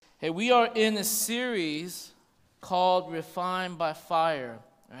Hey, we are in a series called Refined by Fire,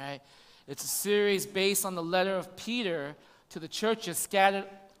 right? It's a series based on the letter of Peter to the churches scattered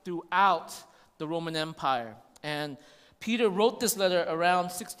throughout the Roman Empire. And Peter wrote this letter around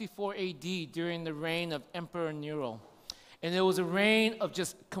 64 AD during the reign of Emperor Nero. And it was a reign of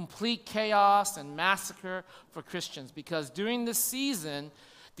just complete chaos and massacre for Christians, because during this season,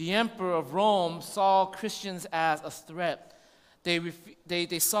 the emperor of Rome saw Christians as a threat.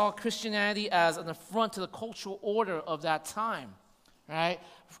 They saw Christianity as an affront to the cultural order of that time, right?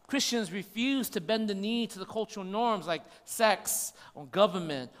 Christians refused to bend the knee to the cultural norms like sex or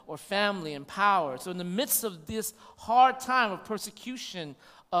government or family and power. So in the midst of this hard time of persecution,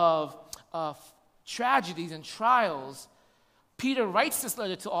 of tragedies and trials, Peter writes this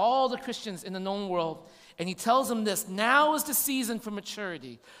letter to all the Christians in the known world, and he tells them this: now is the season for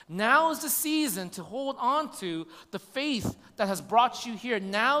maturity. Now is the season to hold on to the faith that has brought you here.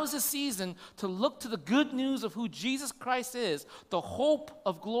 Now is the season to look to the good news of who Jesus Christ is, the hope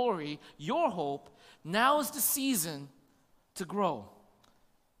of glory, your hope. Now is the season to grow.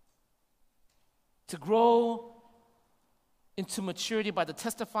 To grow into maturity by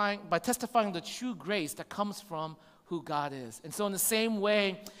testifying the true grace that comes from who God is. And so in the same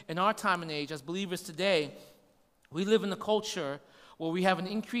way, in our time and age, as believers today, we live in a culture where we have an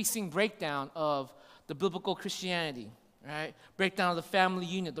increasing breakdown of the biblical Christianity, right? Breakdown of the family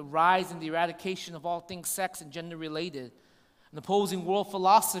unit, the rise and the eradication of all things sex and gender related, an opposing world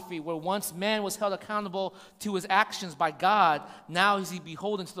philosophy where once man was held accountable to his actions by God, now is he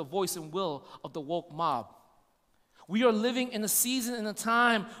beholden to the voice and will of the woke mob. We are living in a season and a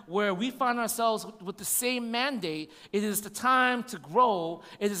time where we find ourselves with the same mandate. It is the time to grow.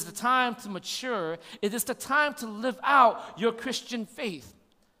 It is the time to mature. It is the time to live out your Christian faith.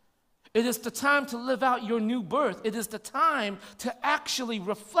 It is the time to live out your new birth. It is the time to actually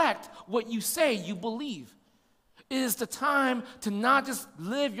reflect what you say you believe. It is the time to not just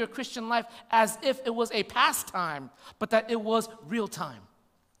live your Christian life as if it was a pastime, but that it was real time.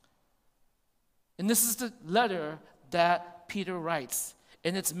 And this is the letter that Peter writes,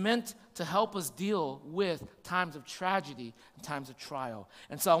 and it's meant to help us deal with times of tragedy and times of trial.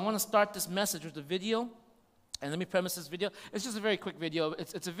 And so I want to start this message with a video, and let me premise this video. It's just a very quick video.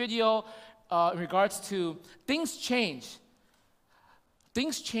 It's a video in regards to things change.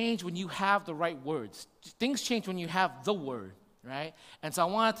 Things change when you have the right words. Things change when you have the word, right? And so I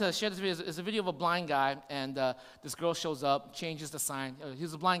wanted to share this video. It's a video of a blind guy, and this girl shows up, changes the sign. He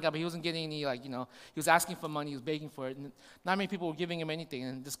was a blind guy, but he wasn't getting any, he was asking for money, he was begging for it, and not many people were giving him anything.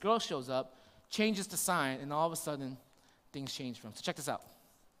 And this girl shows up, changes the sign, and all of a sudden, things change for him. So check this out.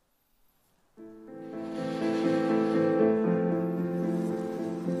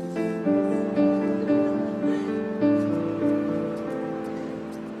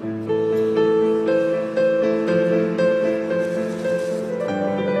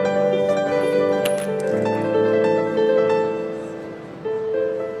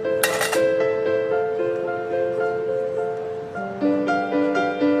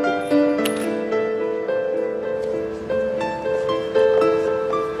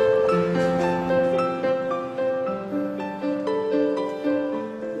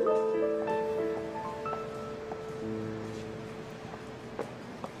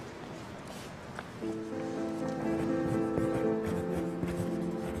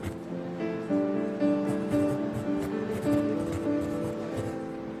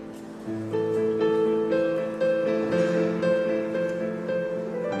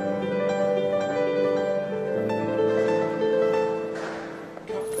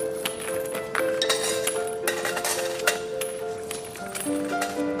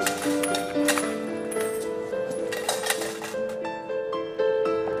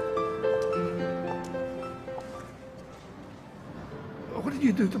 What did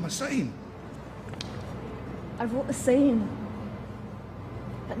you do to my sign? I wrote the same,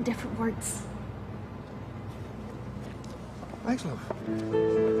 but in different words. Thanks, love.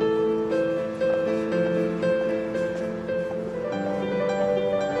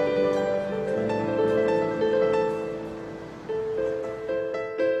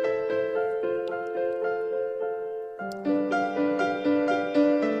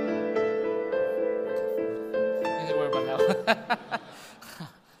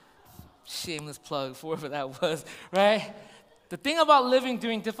 Shameless plug for whoever that was, right? The thing about living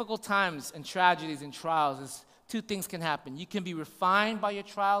during difficult times and tragedies and trials is two things can happen. You can be refined by your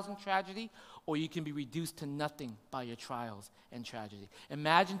trials and tragedy, or you can be reduced to nothing by your trials and tragedy.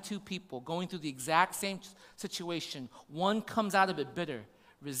 Imagine two people going through the exact same situation. One comes out of it bitter,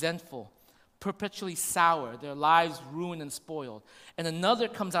 resentful, perpetually sour, their lives ruined and spoiled. And another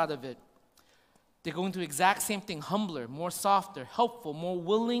comes out of it. They're going through the exact same thing, humbler, more softer, helpful, more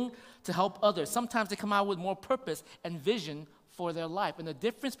willing to help others. Sometimes they come out with more purpose and vision for their life. And the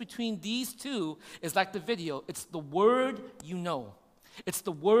difference between these two is like the video. It's the word you know. It's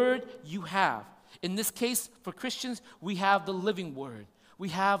the word you have. In this case, for Christians, we have the living word. We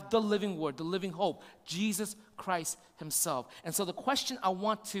have the living word, the living hope, Jesus Christ himself. And so the question I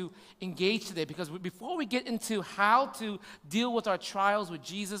want to engage today, because before we get into how to deal with our trials with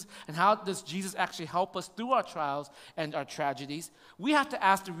Jesus and how does Jesus actually help us through our trials and our tragedies, we have to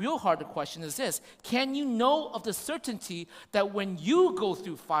ask the real harder question is this: can you know of the certainty that when you go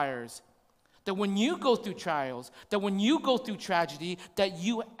through fires, that when you go through trials, that when you go through tragedy, that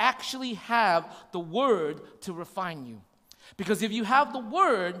you actually have the word to refine you? Because if you have the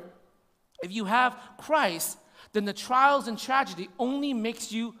word, if you have Christ, then the trials and tragedy only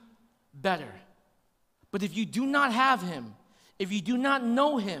makes you better. But if you do not have him, if you do not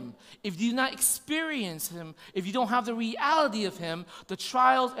know him, if you do not experience him, if you don't have the reality of him, the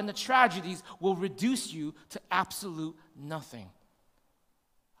trials and the tragedies will reduce you to absolute nothing.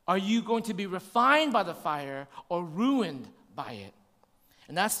 Are you going to be refined by the fire or ruined by it?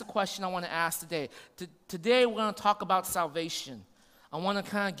 And that's the question I want to ask today. Today we're going to talk about salvation. I want to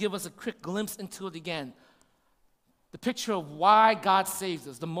kind of give us a quick glimpse into it again. The picture of why God saves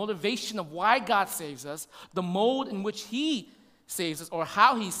us, the motivation of why God saves us, the mode in which he saves us or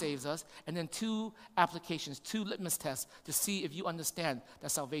how he saves us, and then 2 applications, 2 litmus tests to see if you understand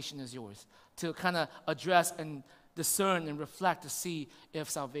that salvation is yours, to kind of address and discern and reflect to see if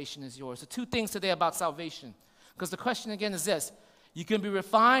salvation is yours. So 2 things today about salvation, because the question again is this: you can be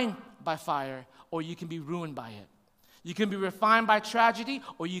refined by fire or you can be ruined by it. You can be refined by tragedy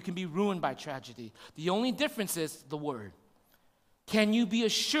or you can be ruined by tragedy. The only difference is the word. Can you be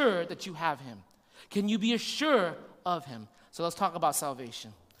assured that you have him? Can you be assured of him? So let's talk about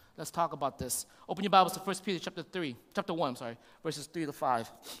salvation. Let's talk about this. Open your Bibles to 1 Peter chapter 1, verses 3 to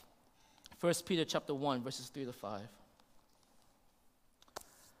 5. 1 Peter chapter 1, verses 3 to 5.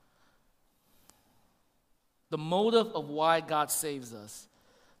 The motive of why God saves us.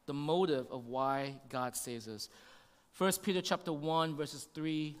 The motive of why God saves us. 1 Peter chapter 1, verses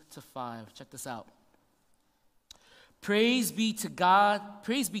 3 to 5. Check this out. Praise be to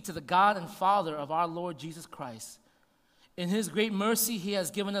the God and Father of our Lord Jesus Christ. In his great mercy, he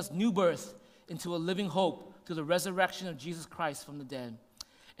has given us new birth into a living hope through the resurrection of Jesus Christ from the dead,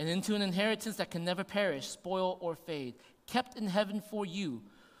 and into an inheritance that can never perish, spoil, or fade, kept in heaven for you,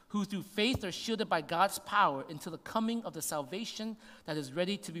 who through faith are shielded by God's power until the coming of the salvation that is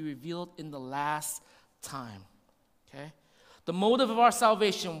ready to be revealed in the last time. Okay? The motive of our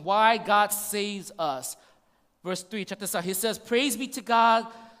salvation, why God saves us. Verse 3, check this out. He says, praise be to God,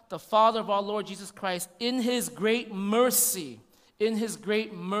 the Father of our Lord Jesus Christ, in his great mercy. In his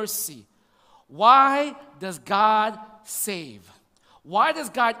great mercy. Why does God save? Why does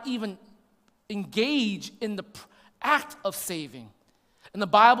God even engage in the act of saving? In the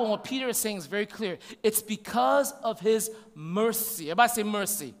Bible, what Peter is saying is very clear. It's because of his mercy. Everybody say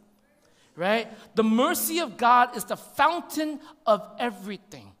mercy. Right? The mercy of God is the fountain of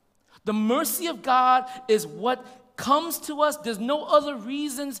everything. The mercy of God is what comes to us. There's no other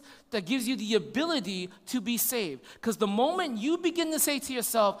reasons that gives you the ability to be saved. Because the moment you begin to say to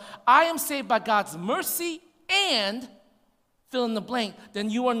yourself, I am saved by God's mercy and fill in the blank, then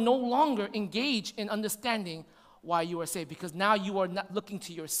you are no longer engaged in understanding why you are saved. Because now you are not looking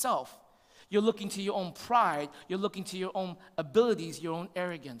to yourself. You're looking to your own pride. You're looking to your own abilities, your own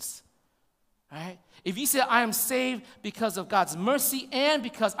arrogance. Right? If you say, I am saved because of God's mercy and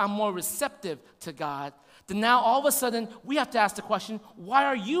because I'm more receptive to God, then now all of a sudden we have to ask the question, why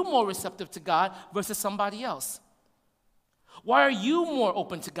are you more receptive to God versus somebody else? Why are you more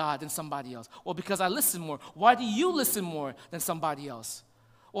open to God than somebody else? Well, because I listen more. Why do you listen more than somebody else?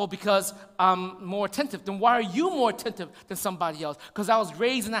 Well, because I'm more attentive. Then why are you more attentive than somebody else? Because I was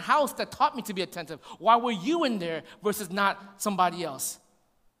raised in a house that taught me to be attentive. Why were you in there versus not somebody else?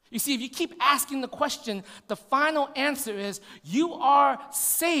 You see, if you keep asking the question, the final answer is you are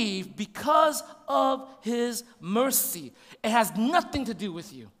saved because of his mercy. It has nothing to do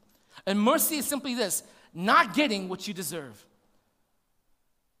with you. And mercy is simply this: not getting what you deserve.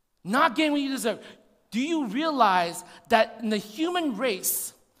 Not getting what you deserve. Do you realize that in the human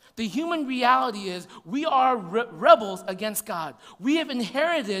race, the human reality is we are rebels against God. We have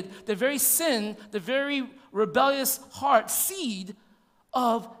inherited the very sin, the very rebellious heart seed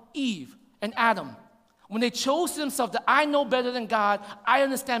of Eve and Adam. when they chose themselves that I know better than God, I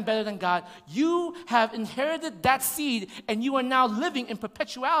understand better than God, you have inherited that seed and you are now living in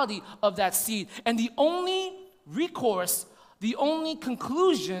perpetuality of that seed. And the only recourse, the only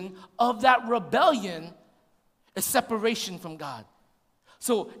conclusion of that rebellion is separation from God.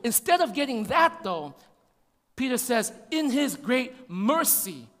 So instead of getting that though, Peter says, in his great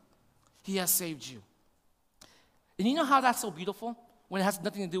mercy, he has saved you. And you know how that's so beautiful? When it has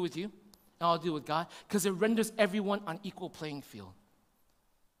nothing to do with you? And all to do with God, because it renders everyone on equal playing field.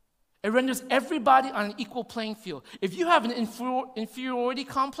 It renders everybody on an equal playing field. If you have an inferiority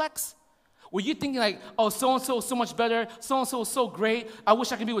complex, where you're thinking like, oh, so-and-so is so much better, so-and-so is so great, I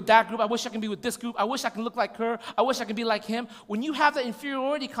wish I could be with that group, I wish I can be with this group, I wish I can look like her, I wish I could be like him. When you have that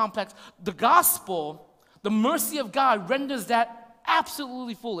inferiority complex, the gospel, the mercy of God renders that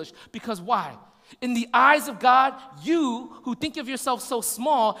absolutely foolish. Because why? In the eyes of God, you who think of yourself so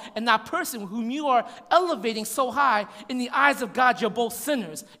small and that person whom you are elevating so high, in the eyes of God, you're both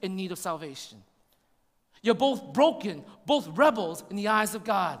sinners in need of salvation. You're both broken, both rebels in the eyes of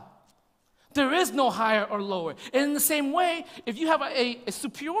God. There is no higher or lower. And in the same way, if you have a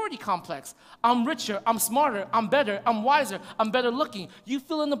superiority complex, I'm richer, I'm smarter, I'm better, I'm wiser, I'm better looking, you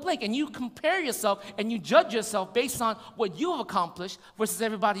fill in the blank and you compare yourself and you judge yourself based on what you have accomplished versus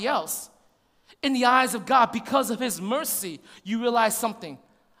everybody else. In the eyes of God, because of his mercy, you realize something.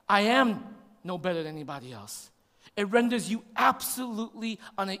 I am no better than anybody else. It renders you absolutely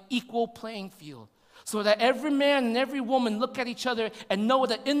on an equal playing field. So that every man and every woman look at each other and know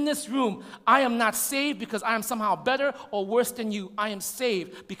that in this room, I am not saved because I am somehow better or worse than you. I am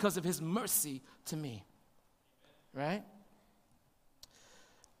saved because of his mercy to me. Right?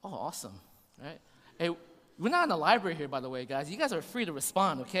 Oh, awesome. Right? Hey, we're not in the library here, by the way, guys. You guys are free to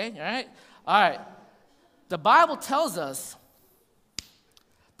respond, okay? All right? All right. The Bible tells us,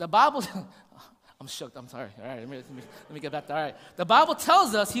 I'm shook, I'm sorry. All right, let me get back to, all right. The Bible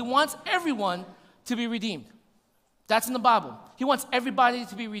tells us he wants everyone to be redeemed. That's in the Bible. He wants everybody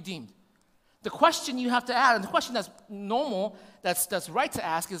to be redeemed. The question you have to ask, and the question that's normal, that's right to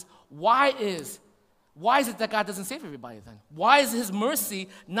ask is, why is it that God doesn't save everybody then? Why is his mercy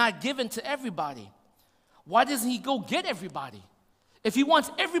not given to everybody? Why doesn't he go get everybody? If he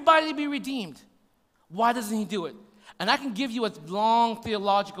wants everybody to be redeemed, why doesn't he do it? And I can give you a long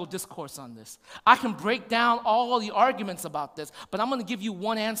theological discourse on this. I can break down all the arguments about this, but I'm going to give you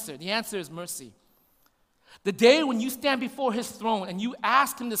one answer. The answer is mercy. The day when you stand before his throne and you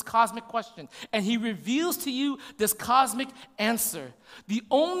ask him this cosmic question, and he reveals to you this cosmic answer, the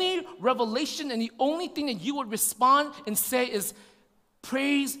only revelation and the only thing that you would respond and say is,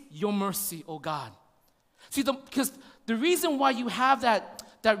 praise your mercy, O God. See, because the reason why you have that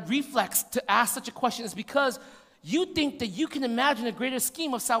reflex to ask such a question is because you think that you can imagine a greater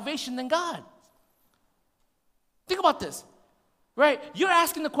scheme of salvation than God. Think about this, right? You're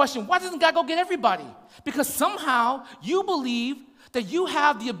asking the question, why doesn't God go get everybody? Because somehow you believe that you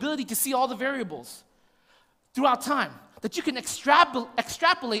have the ability to see all the variables throughout time, that you can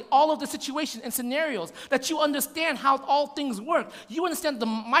extrapolate all of the situations and scenarios, that you understand how all things work. You understand the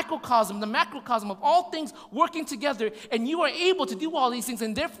microcosm, the macrocosm of all things working together, and you are able to do all these things,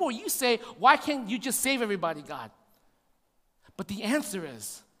 and therefore you say, why can't you just save everybody, God? But the answer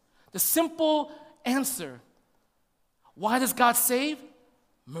is, the simple answer, why does God save?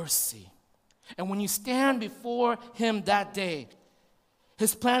 Mercy. And when you stand before him that day,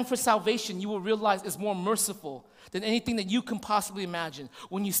 his plan for salvation, you will realize, is more merciful than anything that you can possibly imagine.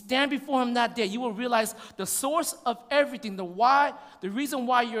 When you stand before him that day, you will realize the source of everything, the reason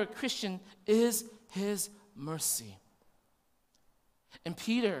why you're a Christian is his mercy. And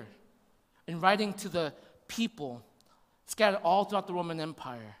Peter, in writing to the people scattered all throughout the Roman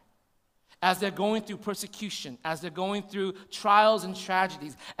Empire, as they're going through persecution, as they're going through trials and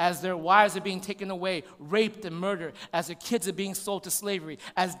tragedies, as their wives are being taken away, raped and murdered, as their kids are being sold to slavery,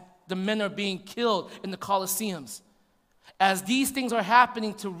 as the men are being killed in the Colosseums. As these things are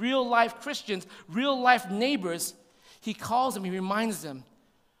happening to real-life Christians, real-life neighbors, he calls them, he reminds them,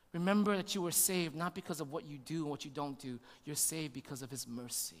 remember that you were saved not because of what you do and what you don't do. You're saved because of his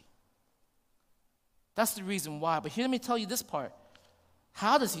mercy. That's the reason why. But here, let me tell you this part.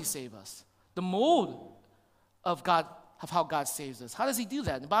 How does he save us? The mode of how God saves us. How does he do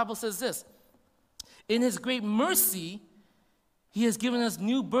that? The Bible says this. In his great mercy, he has given us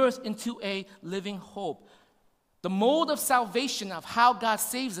new birth into a living hope. The mode of salvation of how God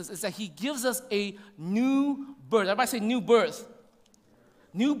saves us is that he gives us a new birth. Everybody say new birth.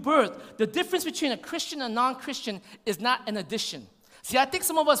 New birth. The difference between a Christian and a non-Christian is not an addition. See, I think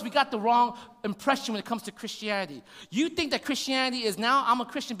some of us, we got the wrong impression when it comes to Christianity. You think that Christianity is now, I'm a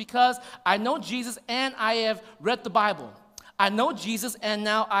Christian because I know Jesus and I have read the Bible. I know Jesus and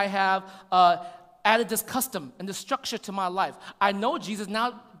now I have added this custom and this structure to my life. I know Jesus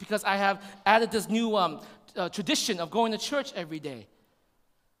now because I have added this new tradition of going to church every day.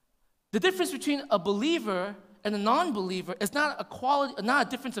 The difference between a believer and a non-believer is not a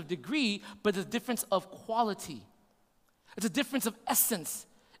difference of degree, but a difference of quality. It's a difference of essence.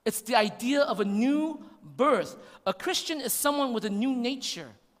 It's the idea of a new birth. A Christian is someone with a new nature,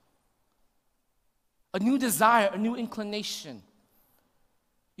 a new desire, a new inclination.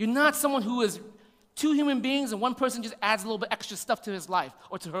 You're not someone who is two human beings and one person just adds a little bit extra stuff to his life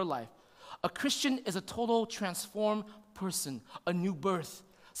or to her life. A Christian is a total transformed person, a new birth,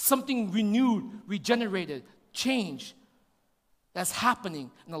 something renewed, regenerated, changed. That's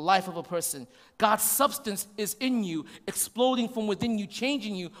happening in the life of a person. God's substance is in you, exploding from within you,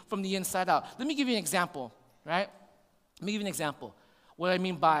 changing you from the inside out. Let me give you an example, right? Let me give you an example. What I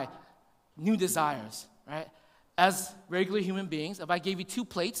mean by new desires, right? As regular human beings, if I gave you 2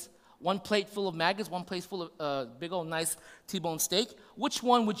 plates, one plate full of maggots, one plate full of big old nice T-bone steak, which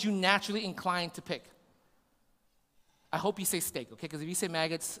one would you naturally incline to pick? I hope you say steak, okay? Because if you say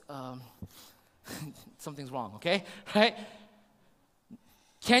maggots, something's wrong, okay? Right?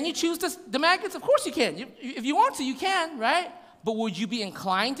 Can you choose the maggots? Of course you can. If you want to, you can, right? But would you be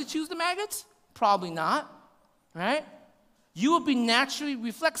inclined to choose the maggots? Probably not, right? You would be naturally,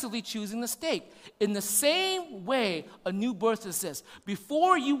 reflexively choosing the steak. In the same way, a new birth is this.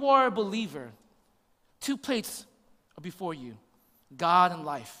 Before you are a believer, 2 plates are before you. God and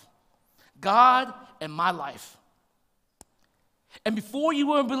life. God and my life. And before you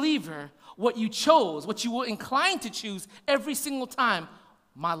were a believer, what you chose, what you were inclined to choose every single time,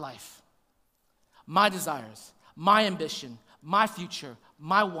 my life, my desires, my ambition, my future,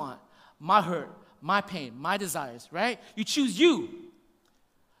 my want, my hurt, my pain, my desires, right? You choose you.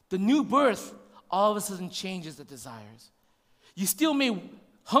 The new birth all of a sudden changes the desires. You still may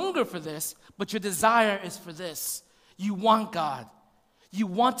hunger for this, but your desire is for this. You want God. You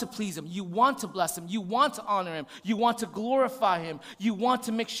want to please Him. You want to bless Him. You want to honor Him. You want to glorify Him. You want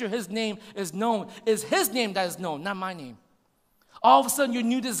to make sure His name is known. It's His name that is known, not my name. All of a sudden, your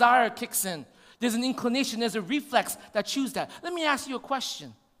new desire kicks in. There's an inclination, there's a reflex that chooses that. Let me ask you a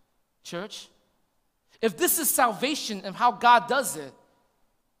question, church. If this is salvation and how God does it,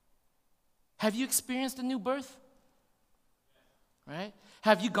 have you experienced a new birth? Right?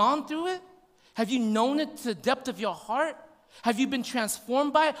 Have you gone through it? Have you known it to the depth of your heart? Have you been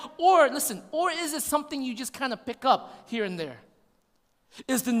transformed by it? Or, listen, or is it something you just kind of pick up here and there?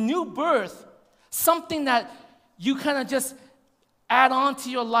 Is the new birth something that you kind of just add on to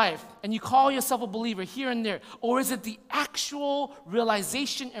your life and you call yourself a believer here and there? Or is it the actual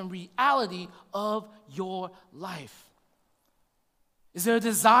realization and reality of your life? Is there a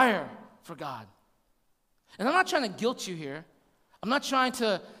desire for God? And I'm not trying to guilt you here. I'm not trying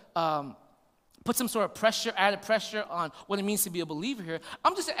to put some sort of pressure, added pressure on what it means to be a believer here.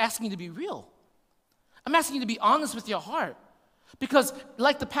 I'm just asking you to be real. I'm asking you to be honest with your heart. Because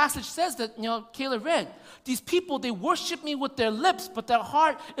like the passage says that, Kayla read, these people, they worship me with their lips, but their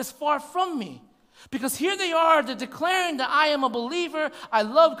heart is far from me. Because here they are, they're declaring that I am a believer, I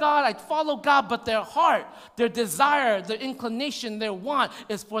love God, I follow God, but their heart, their desire, their inclination, their want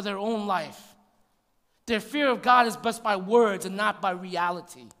is for their own life. Their fear of God is best by words and not by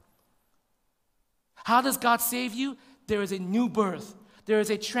reality. How does God save you? There is a new birth. There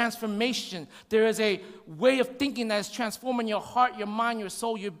is a transformation. There is a way of thinking that is transforming your heart, your mind, your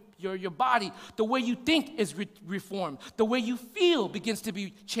soul, your body. The way you think is reformed. The way you feel begins to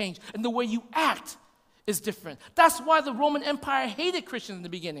be changed. And the way you act is different. That's why the Roman Empire hated Christians in the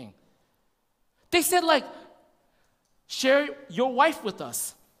beginning. They said, share your wife with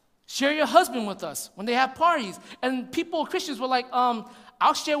us. Share your husband with us when they have parties. And Christians were like,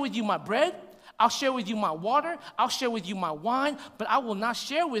 I'll share with you my bread. I'll share with you my water. I'll share with you my wine, but I will not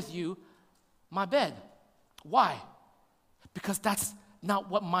share with you my bed. Why? Because that's not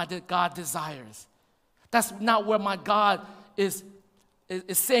what my God desires. That's not where my God is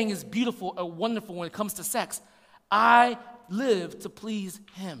saying is beautiful or wonderful when it comes to sex. I live to please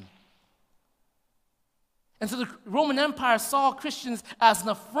Him. And so the Roman Empire saw Christians as an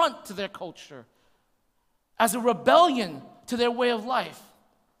affront to their culture, as a rebellion to their way of life,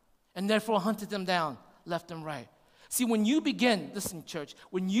 and therefore hunted them down left and right. See, when you begin, listen, church,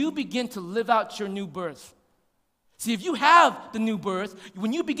 when you begin to live out your new birth, see, if you have the new birth,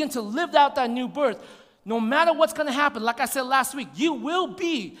 when you begin to live out that new birth, no matter what's going to happen, like I said last week, you will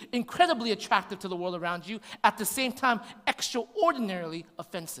be incredibly attractive to the world around you, at the same time, extraordinarily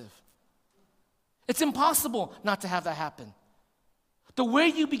offensive. It's impossible not to have that happen. The way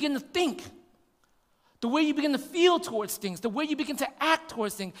you begin to think, the way you begin to feel towards things, the way you begin to act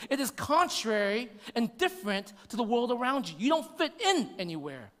towards things, it is contrary and different to the world around you. You don't fit in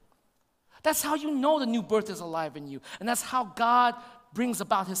anywhere. That's how you know the new birth is alive in you. And that's how God brings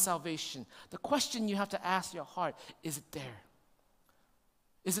about his salvation. The question you have to ask your heart, is it there?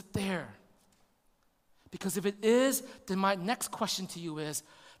 Is it there? Because if it is, then my next question to you is,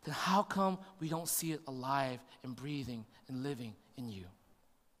 then how come we don't see it alive and breathing and living in you?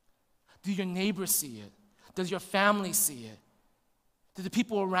 Do your neighbors see it? Does your family see it? Do the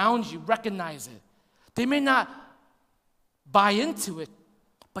people around you recognize it? They may not buy into it,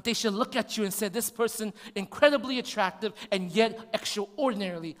 but they should look at you and say, this person incredibly attractive and yet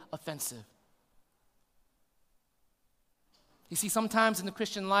extraordinarily offensive. You see, sometimes in the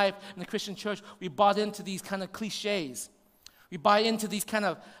Christian life, in the Christian church, we bought into these kind of cliches. We buy into these kind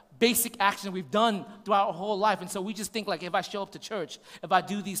of basic actions we've done throughout our whole life. And so we just think like, if I show up to church, if I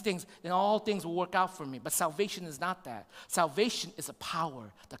do these things, then all things will work out for me. But salvation is not that. Salvation is a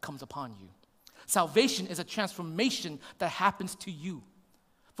power that comes upon you. Salvation is a transformation that happens to you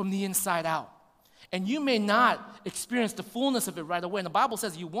from the inside out. And you may not experience the fullness of it right away. And the Bible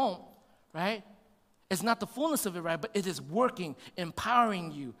says you won't, right? It's not the fullness of it, right? But it is working,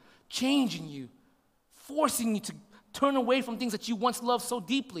 empowering you, changing you, forcing you to turn away from things that you once loved so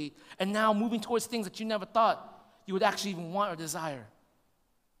deeply and now moving towards things that you never thought you would actually even want or desire.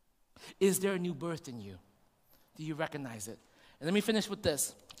 Is there a new birth in you? Do you recognize it? And let me finish with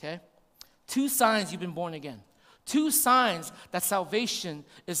this, okay? 2 signs you've been born again. 2 signs that salvation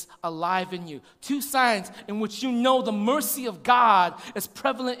is alive in you. 2 signs in which you know the mercy of God is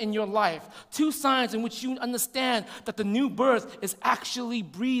prevalent in your life. 2 signs in which you understand that the new birth is actually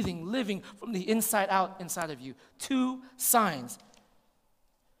breathing, living from the inside out inside of you. 2 signs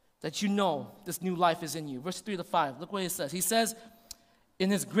that you know this new life is in you. Verse 3 to 5, look what it says. He says, in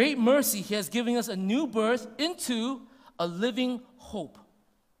his great mercy, he has given us a new birth into a living hope.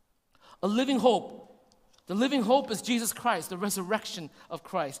 A living hope. The living hope is Jesus Christ, the resurrection of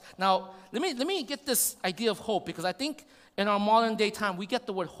Christ. Now, let me get this idea of hope, because I think in our modern day time, we get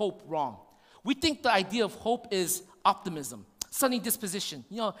the word hope wrong. We think the idea of hope is optimism, sunny disposition,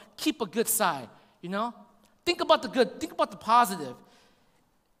 keep a good side, Think about the good, think about the positive.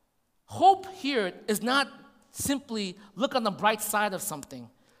 Hope here is not simply look on the bright side of something.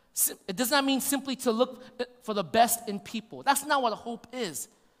 It does not mean simply to look for the best in people. That's not what hope is.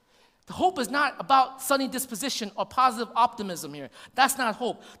 The hope is not about sunny disposition or positive optimism here. That's not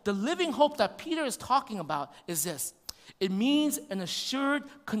hope. The living hope that Peter is talking about is this. It means an assured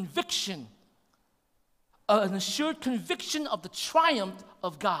conviction. An assured conviction of the triumph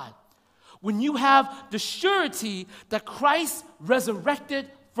of God. When you have the surety that Christ resurrected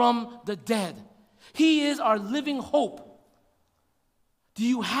from the dead. He is our living hope. Do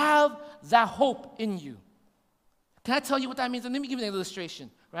you have that hope in you? Can I tell you what that means? And let me give you an illustration,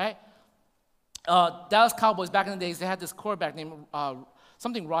 right? Dallas Cowboys, back in the days, they had this quarterback named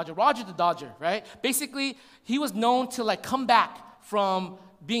Roger the Dodger, right? Basically, he was known to come back from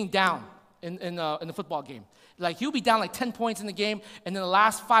being down in the football game. He'll be down 10 points in the game, and in the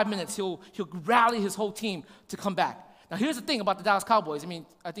last 5 minutes, he'll rally his whole team to come back. Now, here's the thing about the Dallas Cowboys.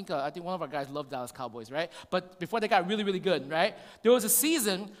 I think one of our guys loved Dallas Cowboys, right? But before they got really, really good, right? There was a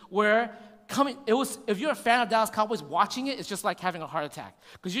season where if you're a fan of Dallas Cowboys, watching it's just like having a heart attack.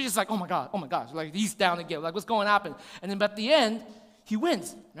 Because you're just like, oh my gosh, he's down again. What's going to happen? And then at the end, he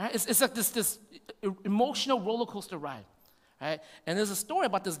wins, right? It's like this emotional roller coaster ride, right? And there's a story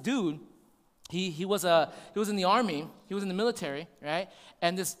about this dude. He was in the army. He was in the military, right?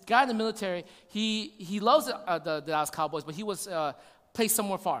 And this guy in the military, he loves the Dallas Cowboys, but he was placed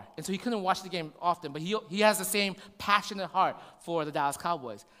somewhere far, and so he couldn't watch the game often. But he has the same passionate heart for the Dallas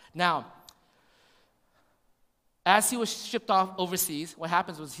Cowboys. Now, as he was shipped off overseas, what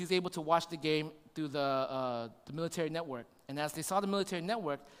happens was he's able to watch the game through the military network. And as they saw the military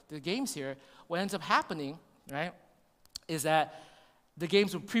network, the games here, what ends up happening, right, is that the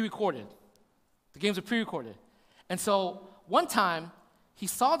games were pre-recorded. The games were pre-recorded. And so one time, he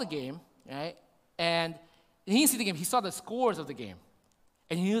saw the game, right, and he didn't see the game. He saw the scores of the game.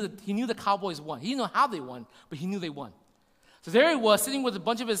 And he knew the Cowboys won. He didn't know how they won, but he knew they won. So there he was, sitting with a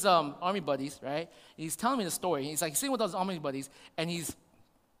bunch of his army buddies, right? And he's telling me the story. He's sitting with those army buddies, and he's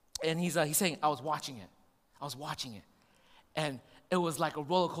saying, I was watching it. And it was like a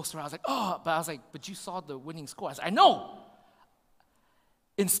roller coaster. I was like, but you saw the winning score. I said, I know.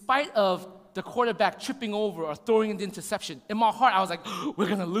 In spite of the quarterback tripping over or throwing the interception. In my heart, I was like, we're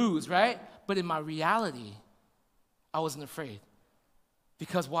going to lose, right? But in my reality, I wasn't afraid.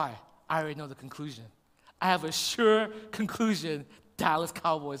 Because why? I already know the conclusion. I have a sure conclusion Dallas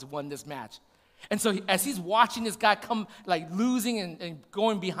Cowboys won this match. And so as he's watching this guy come, like losing and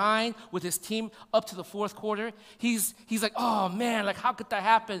going behind with his team up to the fourth quarter, he's like, oh man, like how could that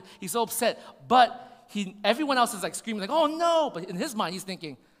happen? He's so upset. But everyone else is like screaming like, oh no. But in his mind, he's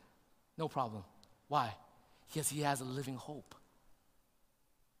thinking, no problem. Why? Because he has a living hope.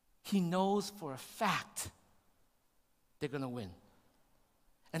 He knows for a fact they're going to win.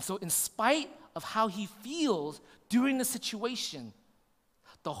 And so in spite of how he feels during the situation,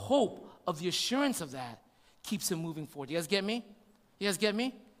 the hope of the assurance of that keeps him moving forward. You guys get me? You guys get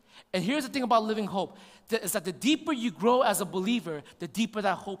me? And here's the thing about living hope, is that the deeper you grow as a believer, the deeper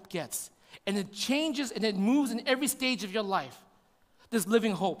that hope gets. And it changes and it moves in every stage of your life, this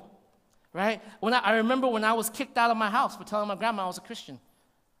living hope, right? I remember when I was kicked out of my house for telling my grandma I was a Christian,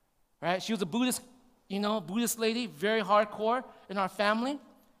 right? She was a Buddhist, Buddhist lady, very hardcore in our family.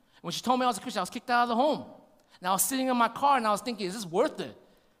 When she told me I was a Christian, I was kicked out of the home. And I was sitting in my car and I was thinking, is this worth it?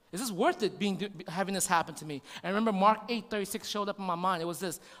 Is this worth it having this happen to me? And I remember Mark 8:36 showed up in my mind. It was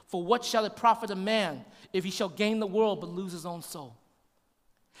this, for what shall it profit a man if he shall gain the world but lose his own soul?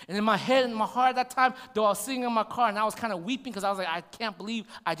 And in my head and my heart at that time, though I was sitting in my car and I was kind of weeping because I was like, I can't believe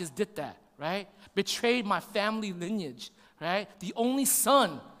I just did that, right? Betrayed my family lineage, right? The only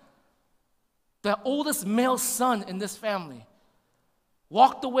son, the oldest male son in this family,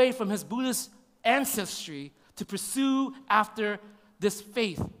 walked away from his Buddhist ancestry to pursue after this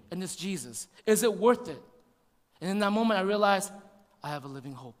faith and this Jesus. Is it worth it? And in that moment, I realized I have a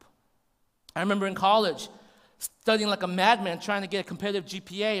living hope. I remember in college, studying like a madman, trying to get a competitive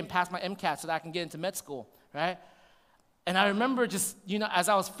GPA and pass my MCAT so that I can get into med school, right? And I remember just, as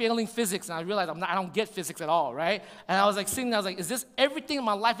I was failing physics, and I realized I don't get physics at all, right? And I was like sitting there, I was like, is this everything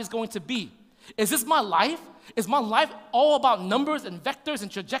my life is going to be? Is this my life? Is my life all about numbers and vectors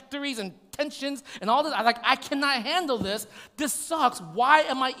and trajectories and tensions and all this? I cannot handle this. This sucks. Why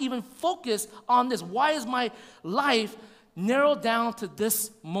am I even focused on this? Why is my life narrowed down to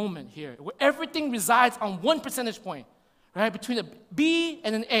this moment here, where everything resides on one percentage point, right? Between a B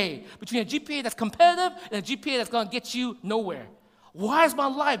and an A, between a GPA that's competitive and a GPA that's going to get you nowhere. Why is my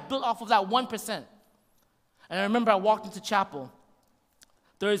life built off of that 1%? And I remember I walked into chapel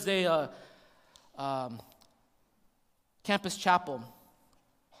Thursday, campus chapel,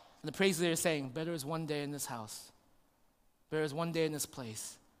 and the praise leader is saying, better is one day in this house, better is one day in this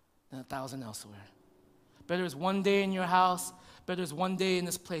place than 1,000 elsewhere. Better is one day in your house, better is one day in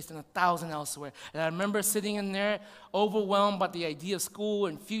this place than 1,000 elsewhere. And I remember sitting in there overwhelmed by the idea of school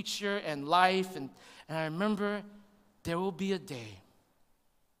and future and life, and I remember there will be a day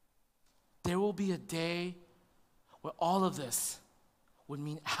where all of this would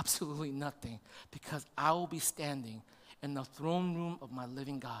mean absolutely nothing, because I will be standing in the throne room of my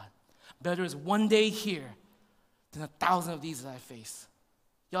living God. Better is one day here than 1,000 of these that I face.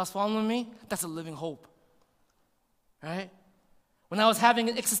 Y'all following me? That's a living hope, right? When I was having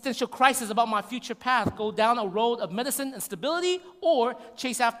an existential crisis about my future path, go down a road of medicine and stability, or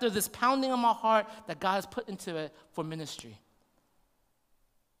chase after this pounding on my heart that God has put into it for ministry.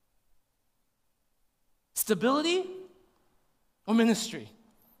 Stability or ministry,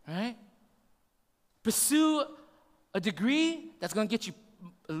 right? Pursue a degree that's going to get you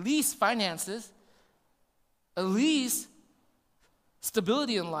at least finances, at least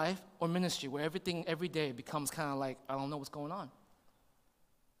stability in life, or ministry, where everything every day becomes kind of like, I don't know what's going on.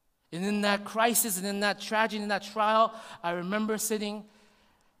 And in that crisis and in that tragedy, in that trial, I remember sitting,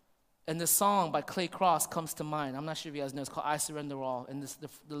 and this song by Clay Cross comes to mind. I'm not sure if you guys know. It's called I Surrender All. And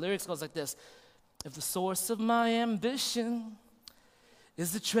the lyrics goes like this. If the source of my ambition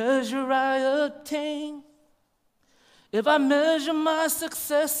is the treasure I obtain, if I measure my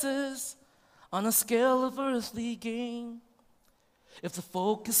successes on a scale of earthly gain, if the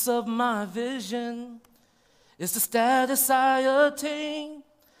focus of my vision is the status I attain,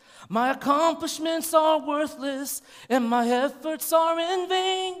 my accomplishments are worthless and my efforts are in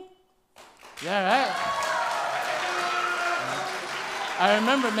vain. Yeah, right? I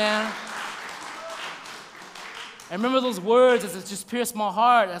remember, man. I remember those words as it just pierced my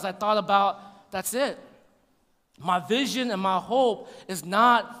heart as I thought about, that's it. My vision and my hope is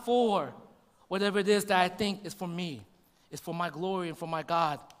not for whatever it is that I think is for me. It's for my glory and for my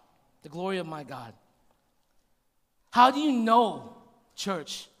God, the glory of my God. How do you know,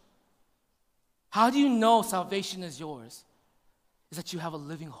 church? How do you know salvation is yours? Is that you have a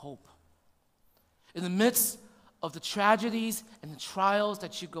living hope. In the midst of the tragedies and the trials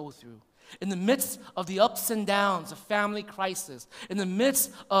that you go through, In the midst of the ups and downs of family crisis, in the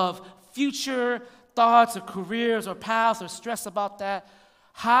midst of future thoughts or careers or paths or stress about that,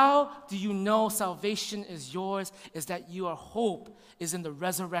 how do you know salvation is yours? Is that your hope is in the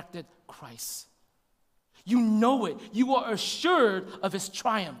resurrected Christ. You know it. You are assured of his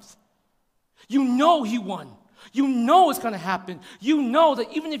triumph. You know he won. You know it's going to happen. You know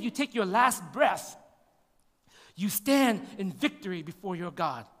that even if you take your last breath, you stand in victory before your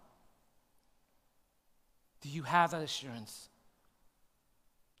God. Do you have that assurance?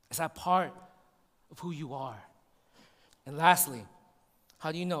 Is that part of who you are? And lastly,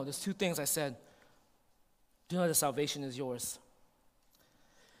 how do you know? There's two things I said. Do you know that salvation is yours?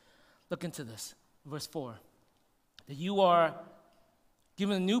 Look into this. Verse 4. That you are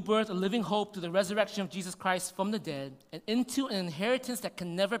given a new birth, a living hope through the resurrection of Jesus Christ from the dead, and into an inheritance that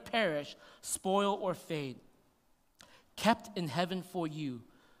can never perish, spoil, or fade, kept in heaven for you,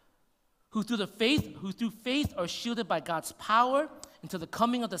 who through faith are shielded by God's power until the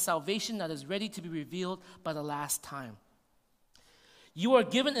coming of the salvation that is ready to be revealed by the last time. You are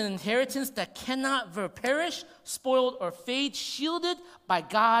given an inheritance that cannot perish, spoiled, or fade, shielded by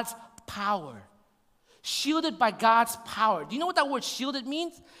God's power. Shielded by God's power. Do you know what that word shielded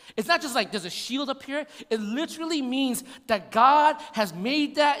means? It's not just like there's a shield up here. It literally means that God has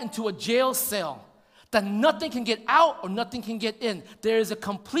made that into a jail cell, that nothing can get out or nothing can get in. There is a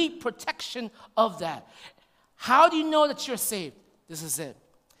complete protection of that. How do you know that you're saved? This is it.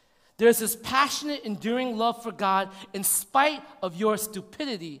 There's this passionate, enduring love for God in spite of your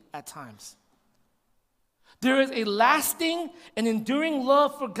stupidity at times. There is a lasting and enduring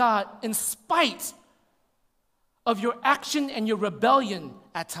love for God in spite of your action and your rebellion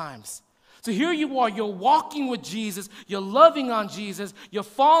at times. So here you are, you're walking with Jesus, you're loving on Jesus, you're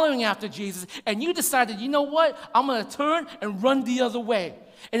following after Jesus, and you decided, you know what, I'm going to turn and run the other way.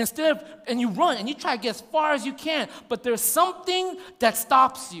 And you run and you try to get as far as you can, but there's something that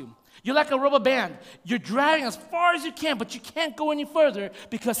stops you. You're like a rubber band. You're dragging as far as you can, but you can't go any further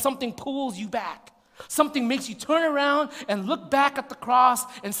because something pulls you back. Something makes you turn around and look back at the cross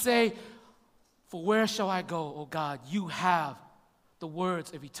and say, for where shall I go, O God? You have the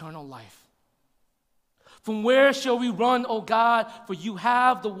words of eternal life. From where shall we run, O God? For you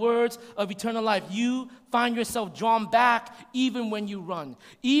have the words of eternal life. You find yourself drawn back even when you run.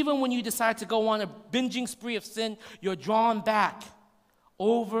 Even when you decide to go on a binging spree of sin, you're drawn back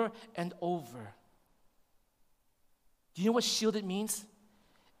over and over. Do you know what shielded means?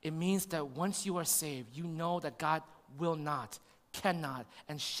 It means that once you are saved, you know that God will not, cannot,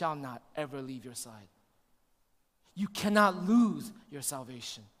 and shall not ever leave your side. You cannot lose your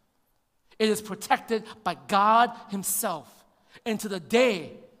salvation. It is protected by God himself into the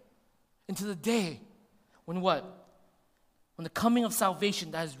day when what? When the coming of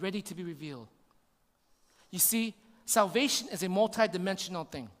salvation that is ready to be revealed. You see, salvation is a multidimensional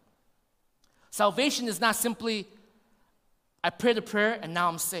thing. Salvation is not simply, I prayed a prayer and now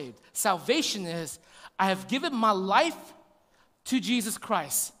I'm saved. Salvation is, I have given my life to Jesus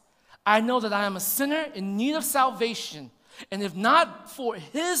Christ. I know that I am a sinner in need of salvation, and if not for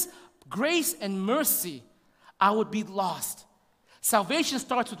his grace and mercy, I would be lost. Salvation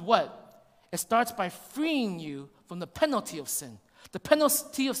starts with what? It starts by freeing you from the penalty of sin. The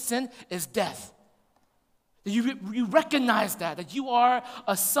penalty of sin is death. You recognize that you are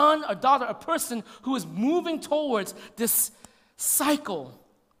a son, a daughter, a person who is moving towards this cycle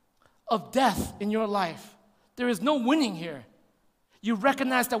of death in your life. There is no winning here. You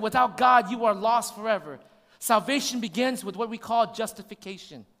recognize that without God, you are lost forever. Salvation begins with what we call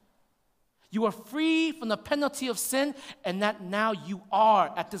justification. You are free from the penalty of sin, and that now you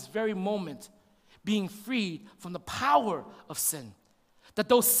are, at this very moment, being freed from the power of sin. That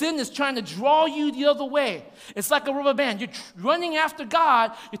though sin is trying to draw you the other way, it's like a rubber band. You're running after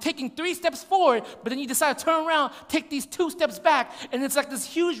God, you're taking 3 steps forward, but then you decide to turn around, take these 2 steps back, and it's like this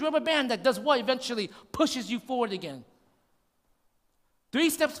huge rubber band that does what? Eventually pushes you forward again. 3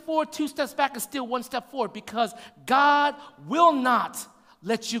 steps forward, 2 steps back, and still 1 step forward, because God will not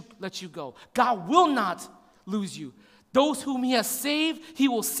let you go. God will not lose you. Those whom he has saved, he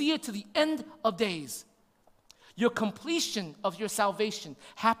will see it to the end of days. Your completion of your salvation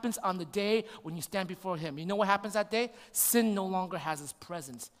happens on the day when you stand before him. You know what happens that day? Sin no longer has its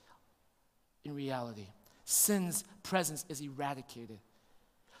presence in reality. Sin's presence is eradicated.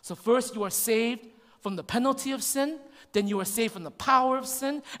 So first you are saved from the penalty of sin, then you are saved from the power of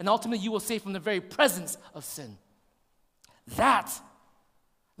sin, and ultimately you will saved from the very presence of sin. That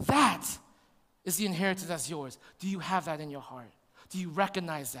is the inheritance that's yours. Do you have that in your heart? Do you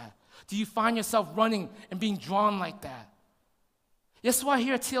recognize that? Do you find yourself running and being drawn like that? That's why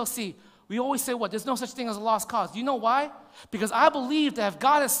here at TLC, We always say what? There's no such thing as a lost cause. Do you know why? Because I believe that if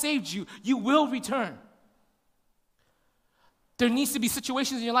God has saved you, you will return. There needs to be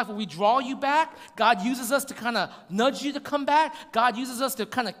situations in your life where we draw you back. God uses us to kind of nudge you to come back. God uses us to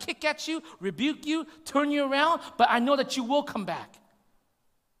kind of kick at you, rebuke you, turn you around. But I know that you will come back.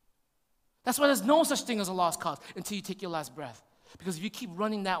 That's why there's no such thing as a lost cause until you take your last breath. Because if you keep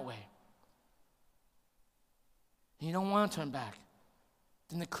running that way, and you don't want to turn back,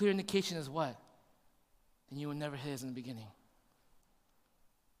 then the clear indication is what? Then you were never his in the beginning.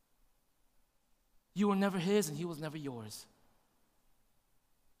 You were never his and he was never yours.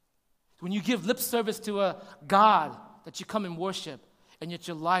 When you give lip service to a God that you come and worship, and yet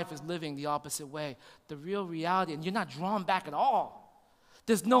your life is living the opposite way, the real reality, and you're not drawn back at all.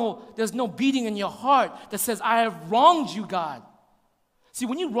 There's no beating in your heart that says, I have wronged you, God. See,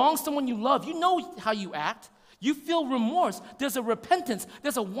 when you wrong someone you love, you know how you act. You feel remorse. There's a repentance.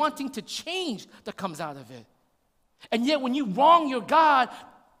 There's a wanting to change that comes out of it. And yet when you wrong your God,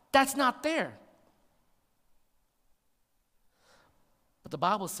 that's not there. But the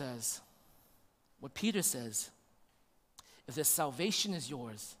Bible says, what Peter says, if this salvation is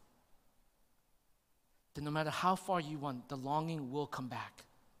yours, then no matter how far you run, the longing will come back.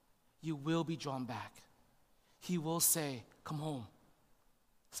 You will be drawn back. He will say, come home.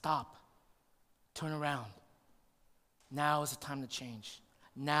 Stop. Turn around. Now is the time to change.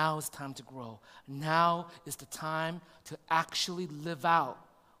 Now is the time to grow. Now is the time to actually live out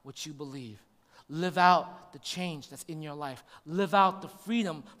what you believe. Live out the change that's in your life. Live out the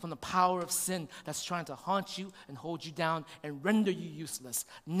freedom from the power of sin that's trying to haunt you and hold you down and render you useless.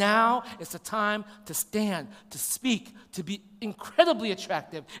 Now is the time to stand, to speak, to be incredibly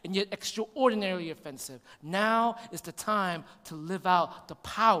attractive and yet extraordinarily offensive. Now is the time to live out the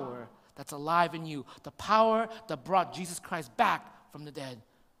power that's alive in you, the power that brought Jesus Christ back from the dead.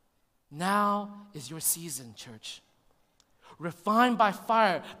 Now is your season, church. Refined by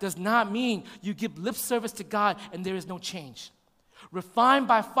fire does not mean you give lip service to God and there is no change. Refined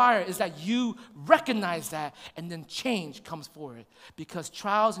by fire is that you recognize that and then change comes forward. Because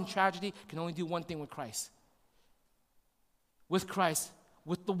trials and tragedy can only do one thing with Christ. With Christ,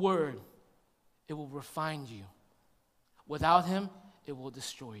 with the Word, it will refine you. Without Him, it will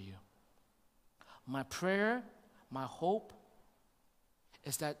destroy you. My prayer, my hope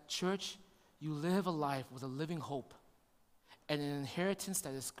is that, church, you live a life with a living hope and an inheritance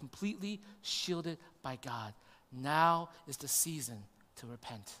that is completely shielded by God. Now is the season to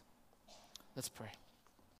repent. Let's pray.